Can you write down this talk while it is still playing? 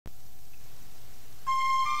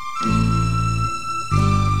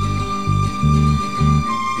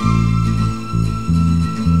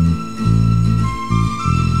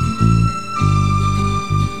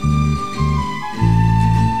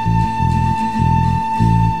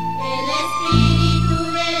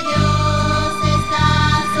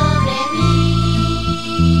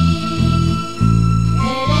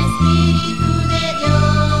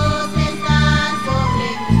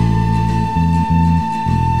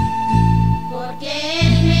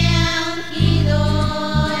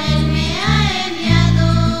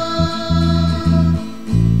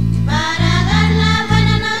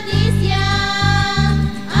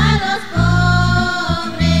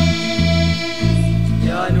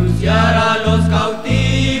anunciar a los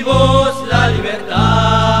cautivos la libertad,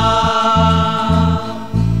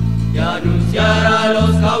 y anunciar a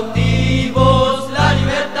los cautivos la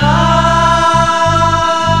libertad,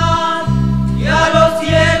 y a los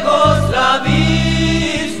ciegos la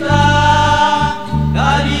vista,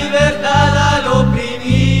 la libertad al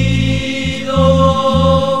oprimido,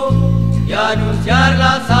 y anunciar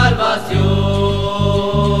la salvación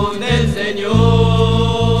del Señor.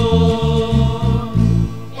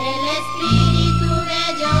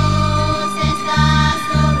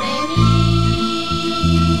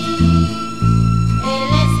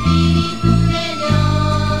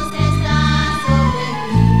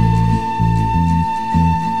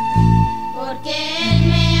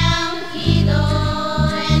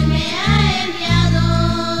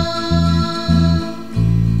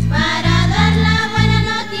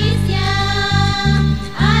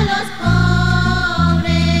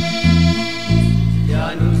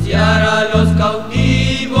 A los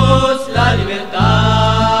cautivos la libertad,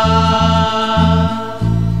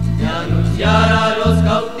 y anunciar a los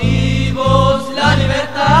cautivos la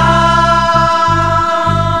libertad,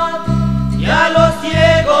 y a los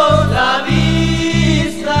ciegos la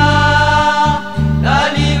vista, la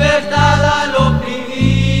libertad al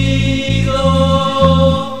oprimido,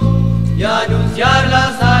 y anunciar la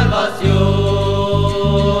salvación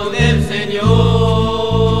del Señor.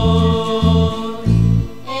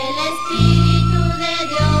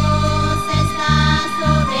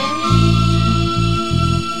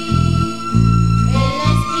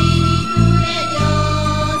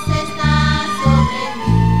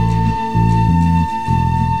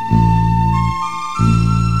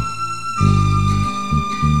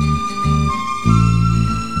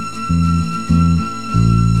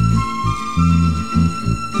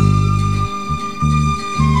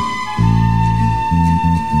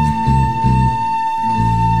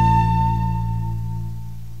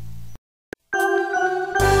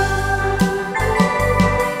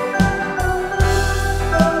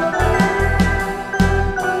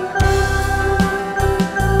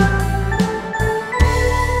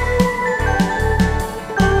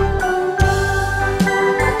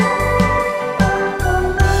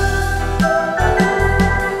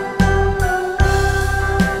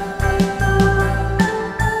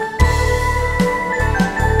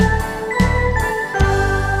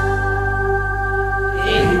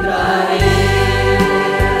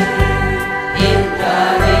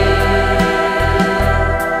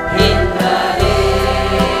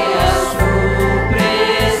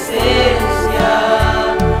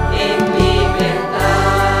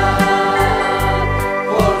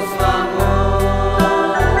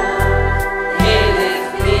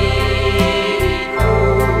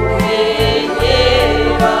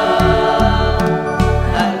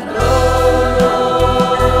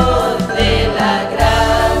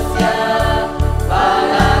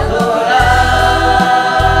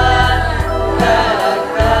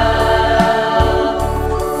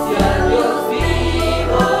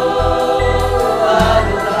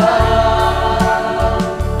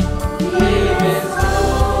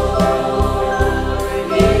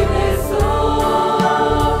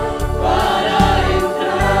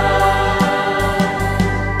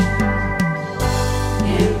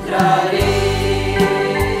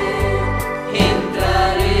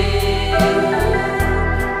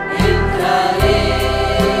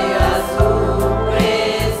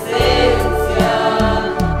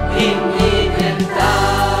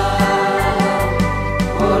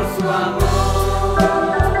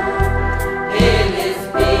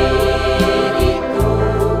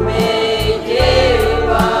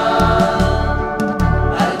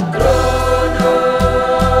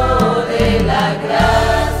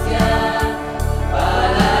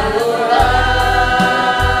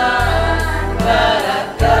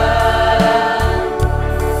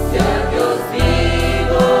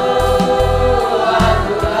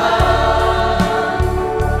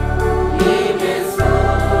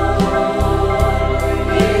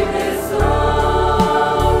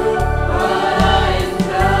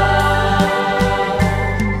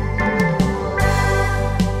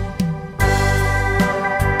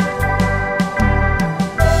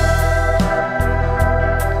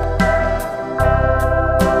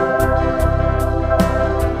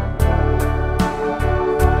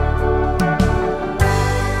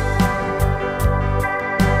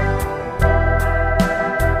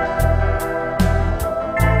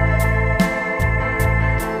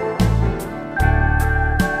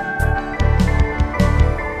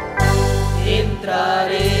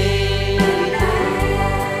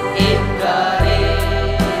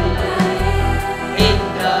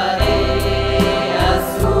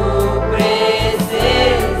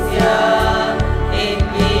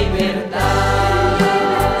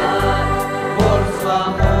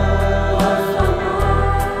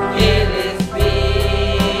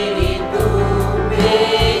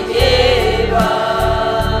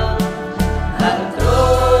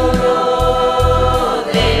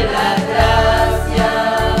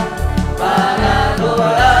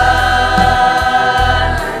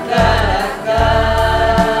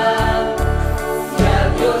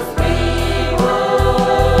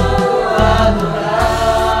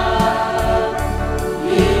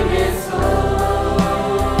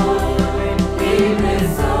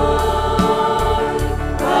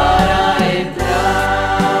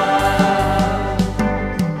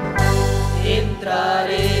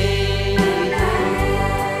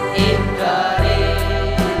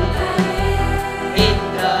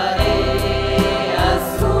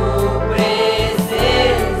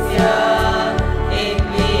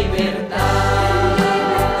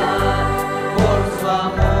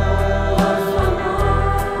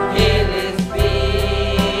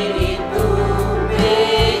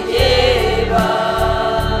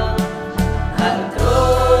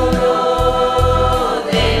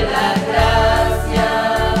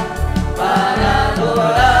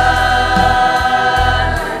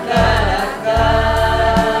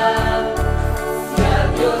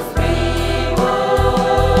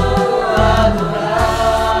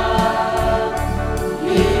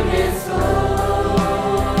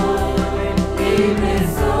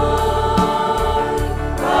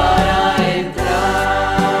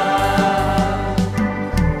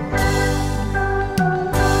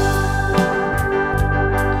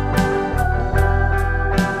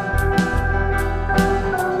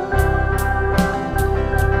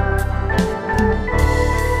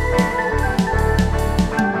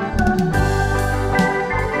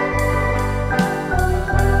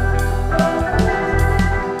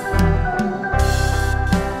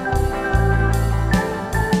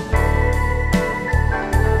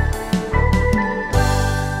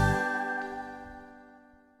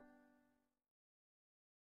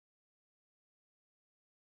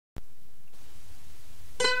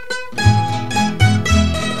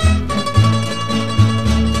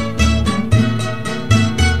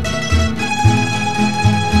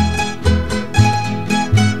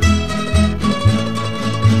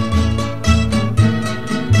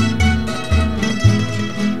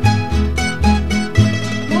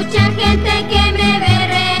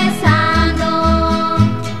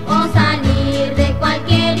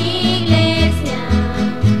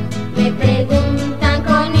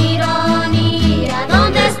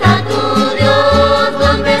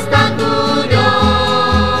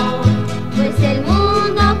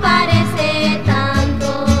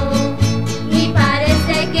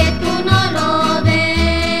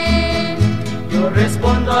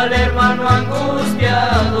 al hermano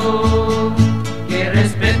angustiado, que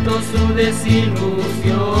respeto su desilusión.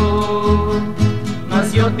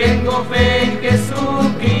 Mas yo tengo fe en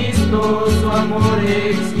Jesucristo, su amor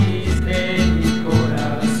existe en mi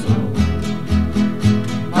corazón.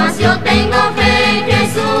 Mas yo tengo fe en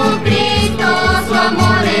Jesucristo, su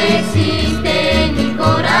amor existe en mi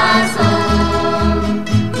corazón.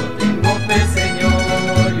 Yo tengo fe,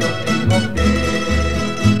 Señor, yo tengo fe.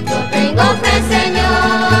 Yo tengo fe,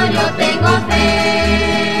 Señor, yo tengo fe.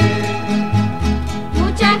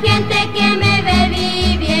 Mucha gente que me ve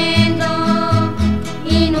viviendo,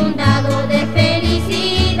 inundado de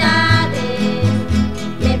felicidades,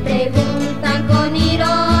 me preguntan con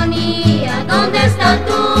ironía: ¿dónde está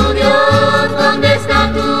tu Dios? ¿Dónde está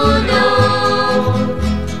tu Dios?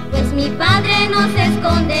 Pues mi Padre no se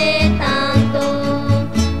esconde tanto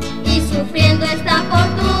y sufriendo está por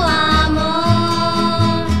tu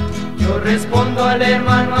amor. Yo respondo al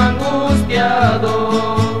hermano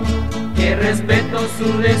angustiado, que respeto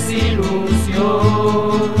su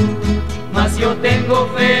desilusión. Mas yo tengo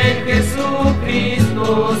fe en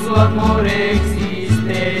Jesucristo, su amor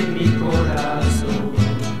existe en mi corazón.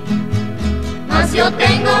 Mas yo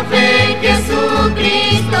tengo fe en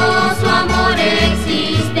Jesucristo, su amor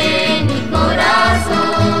existe en mi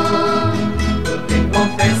corazón. Yo tengo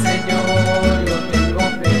fe, Señor, yo tengo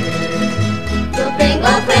fe. Yo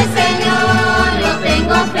tengo fe, Señor, yo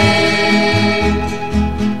tengo fe.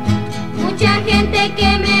 Mucha gente que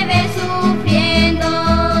me ve sufriendo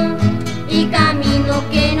y camino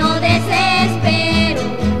que no desespero,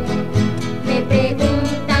 me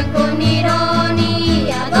preguntan con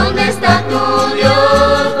ironía: ¿dónde está tu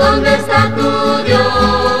Dios? ¿Dónde está tu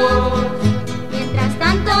Dios? Mientras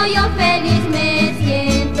tanto yo feliz me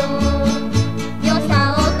siento, Dios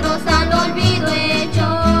a otros al olvido hecho.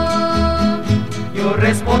 Yo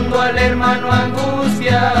respondo al hermano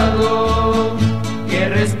angustiado, que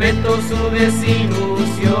respeto su desilusión.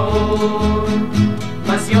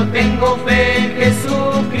 Mas yo tengo fe en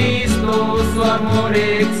Jesucristo, su amor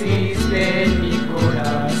existe en mi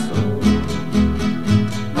corazón.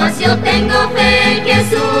 Mas yo tengo fe en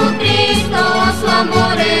Jesucristo, su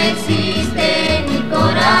amor existe en mi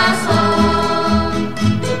corazón.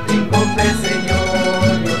 Yo tengo fe,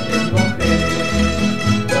 Señor, yo tengo fe.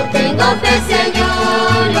 Yo tengo fe,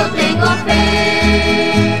 Señor, yo tengo fe.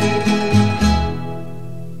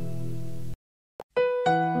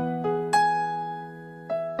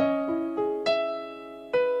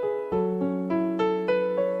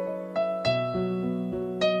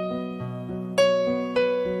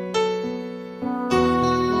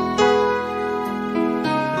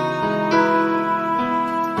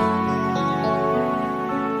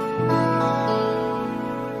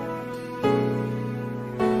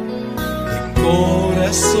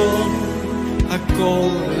 Corazón a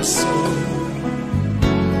corazón,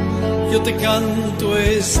 yo te canto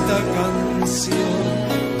esta canción.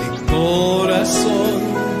 De corazón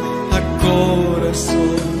a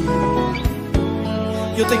corazón,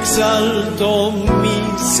 yo te exalto, mi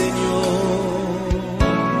Señor.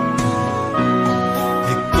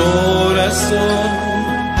 De corazón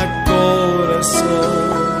a corazón,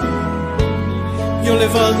 yo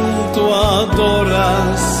levanto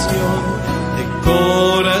adoración.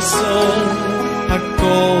 Corazón a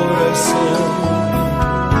corazón,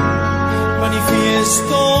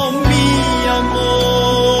 manifiesto mi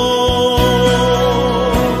amor.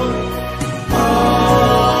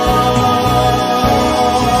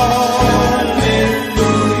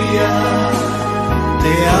 Aleluya,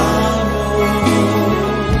 te amo.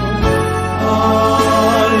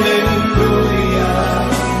 Aleluya,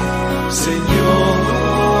 Señor.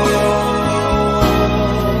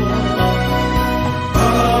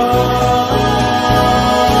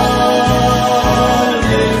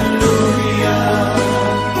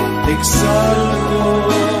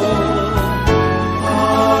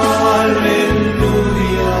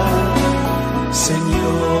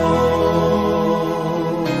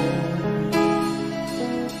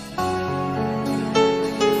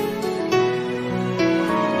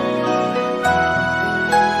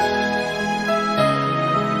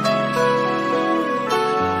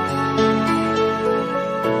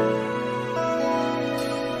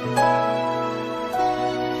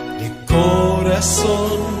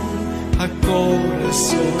 Corazón a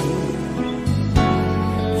corazón,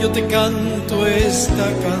 yo te canto esta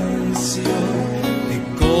canción. De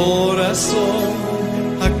corazón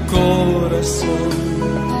a corazón,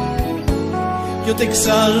 yo te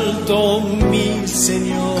exalto, mi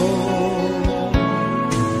Señor.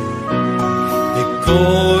 De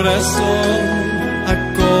corazón a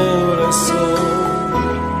corazón,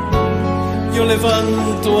 yo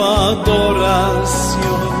levanto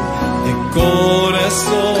adoración de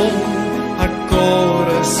corazón a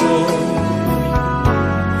corazón.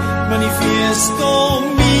 Manifiesto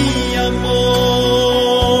mi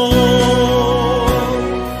amor.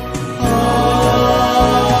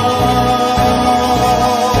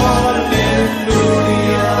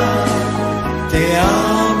 Aleluya, te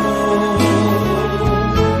amo.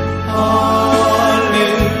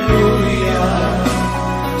 Aleluya,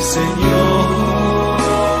 Señor.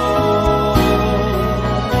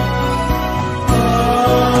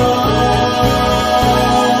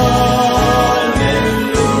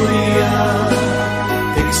 Aleluya,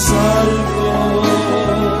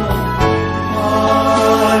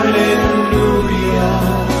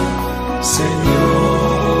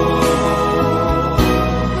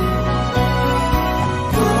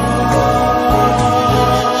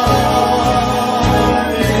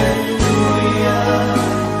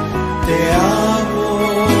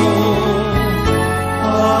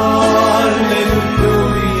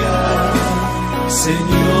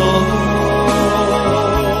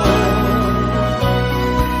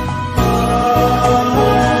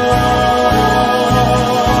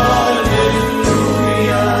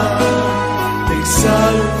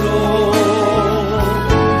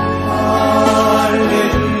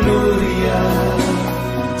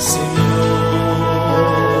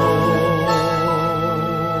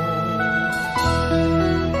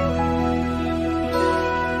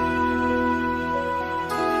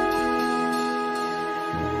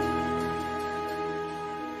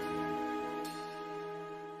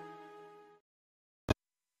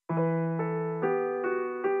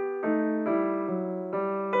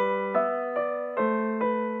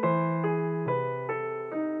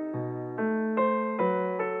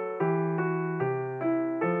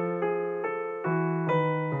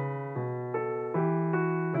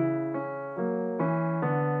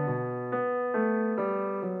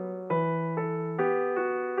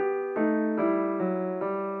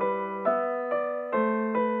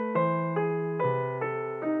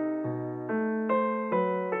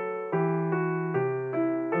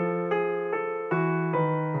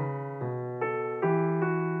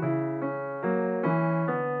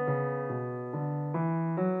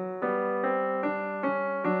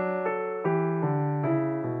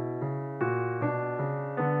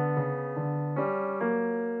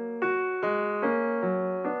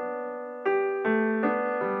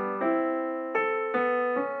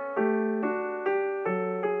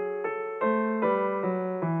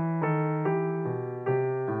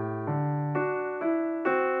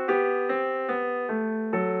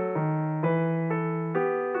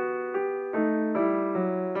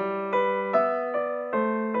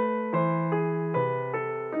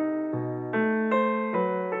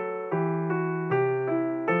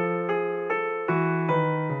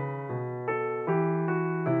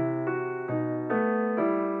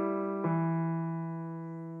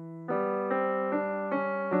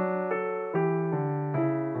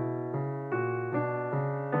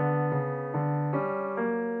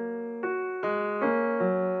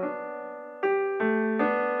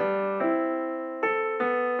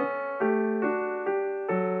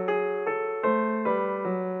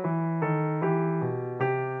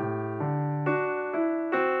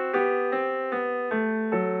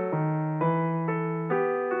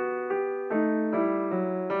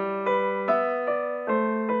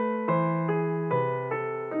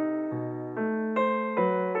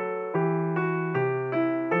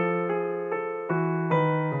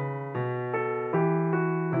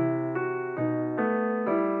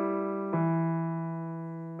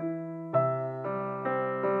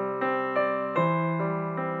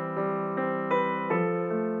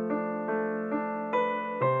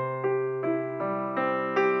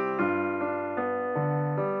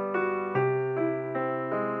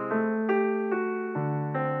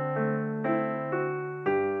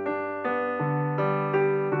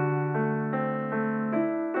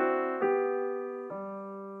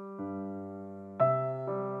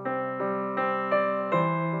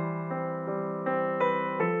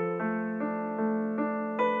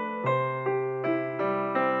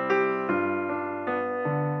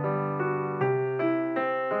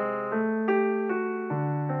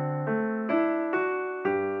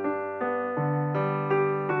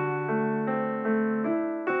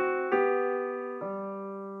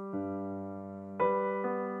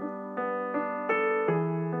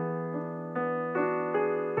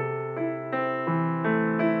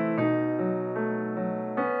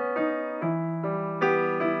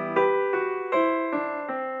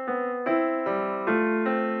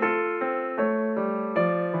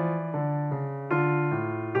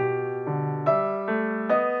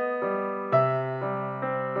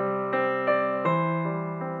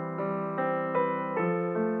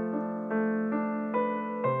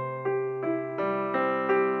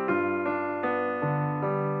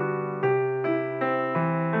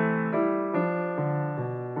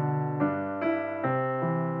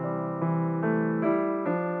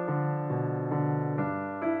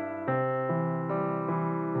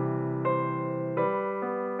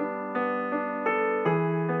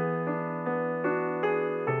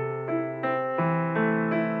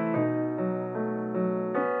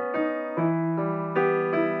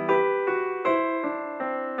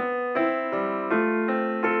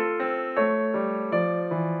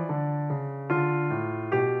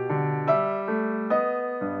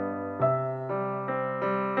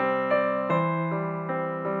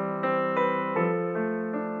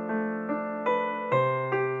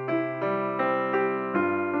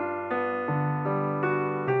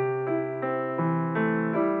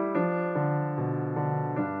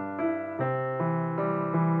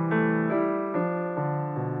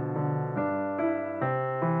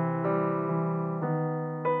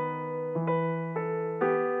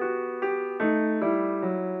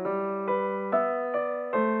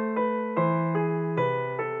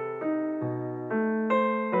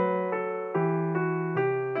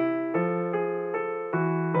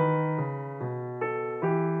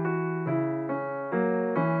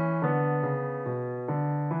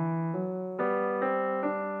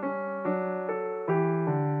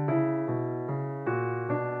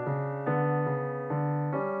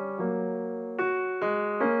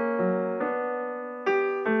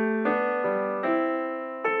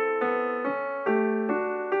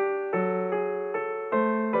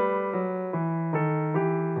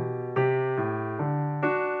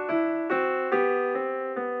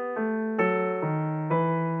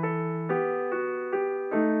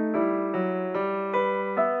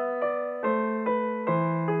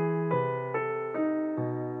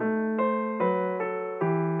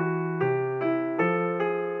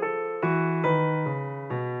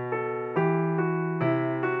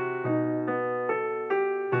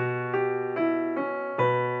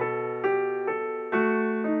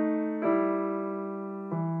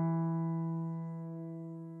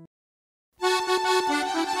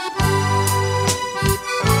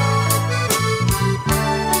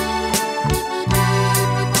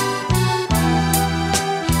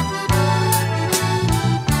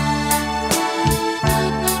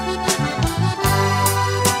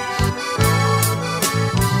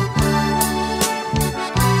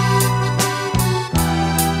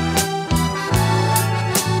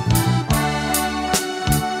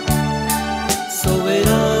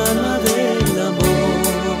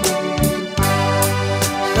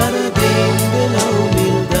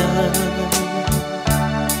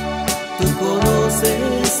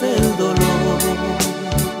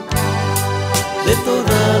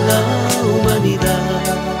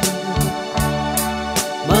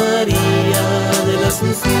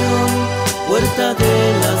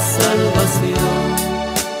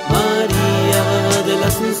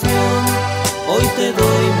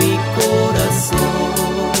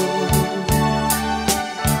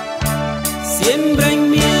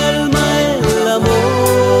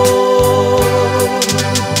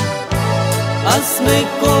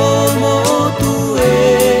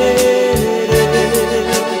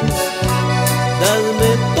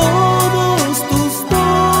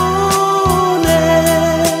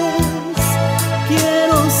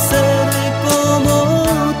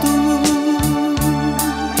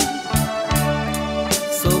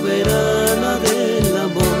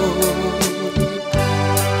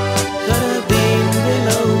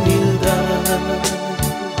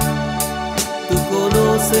 tú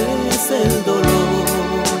conoces el dolor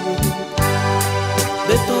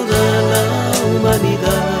de toda la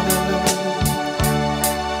humanidad.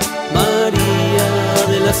 María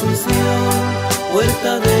de la Asunción,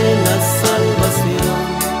 puerta de la salvación.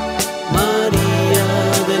 María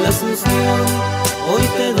de la Asunción, hoy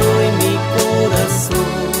te doy mi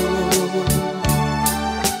corazón.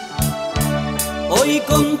 Hoy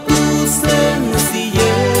con tu sencillez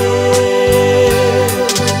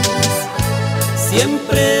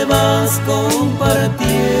siempre vas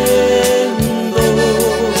compartiendo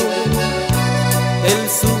el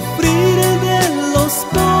sufrir de los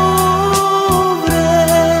pobres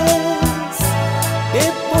que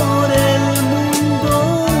por el mundo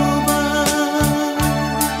van.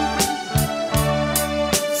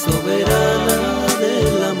 Soberana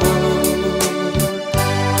del amor,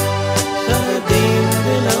 jardín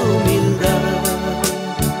de la humildad,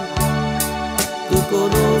 tú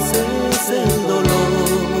conoces el dolor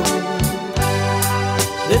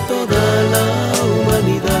de toda la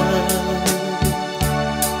humanidad.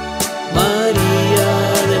 María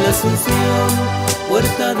de la Asunción,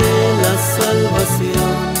 puerta de la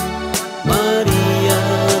salvación. María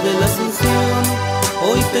de la Asunción,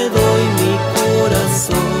 hoy te doy mi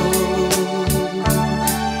corazón.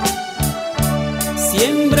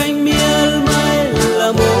 Siembra en mi alma el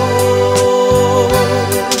amor,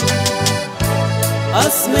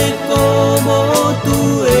 hazme como tú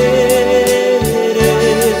eres,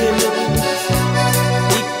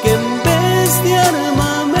 y que en vez de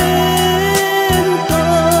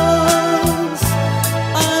armamentos,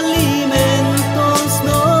 alimentos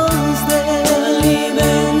nos dé,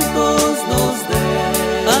 alimentos nos dé,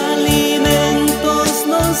 alimentos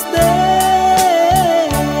nos dé.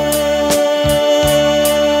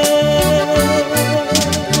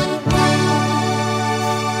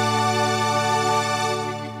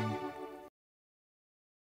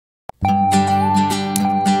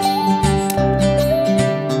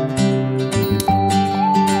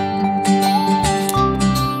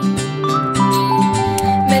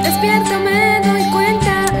 Me despierto, me doy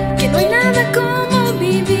cuenta que no hay nada como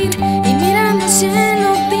vivir, y mirando al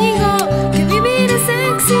cielo digo que vivir es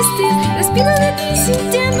existir. Respiro de ti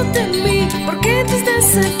sintiéndote en mí, porque tú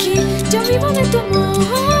estás aquí. Yo vivo de tu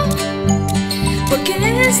amor, porque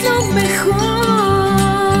es lo mejor.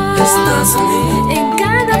 Estás en mí, En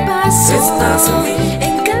cada paso, estás en mí,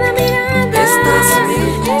 en cada mirada, estás en mí,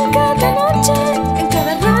 en cada noche, en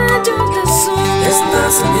cada rayo de sol,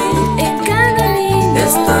 estás en mí, en cada niño,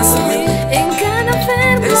 estás en mí, en cada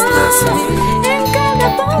enfermo, estás en mí, en cada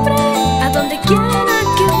pobre, a donde quiera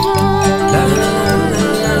que voy. la la la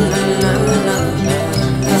la la la la la.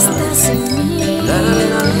 Estás en mí,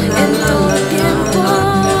 en todo el tiempo,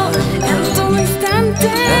 en todo instante,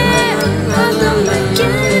 a donde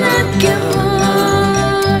quiera que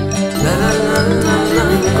voy, donde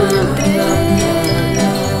me encuentre.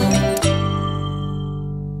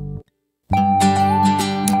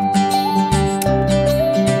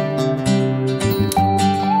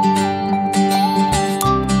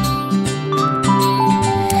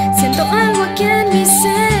 Siento algo aquí en mi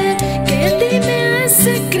ser que en ti me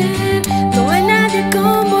hace creer. No hay nadie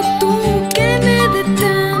como tú que me dé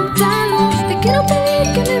tanta luz. Te quiero pedir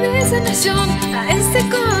que me des sanación a este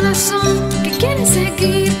corazón que quiere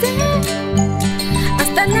seguirte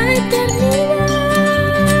hasta la eternidad.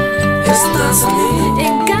 Estás en mí,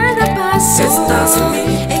 En cada paso, estás en mí,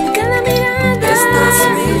 en cada mirada, estás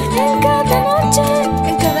en mí, en cada noche,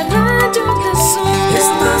 en cada rayo de sol,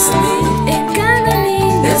 estás en mí, en cada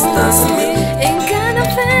niño, estás en mí, en cada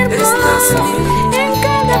enfermo, estás en mí, en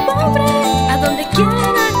cada pobre, a donde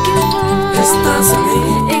quiera que voy. estás en mí,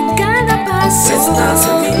 En cada paso, estás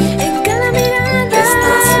en mí,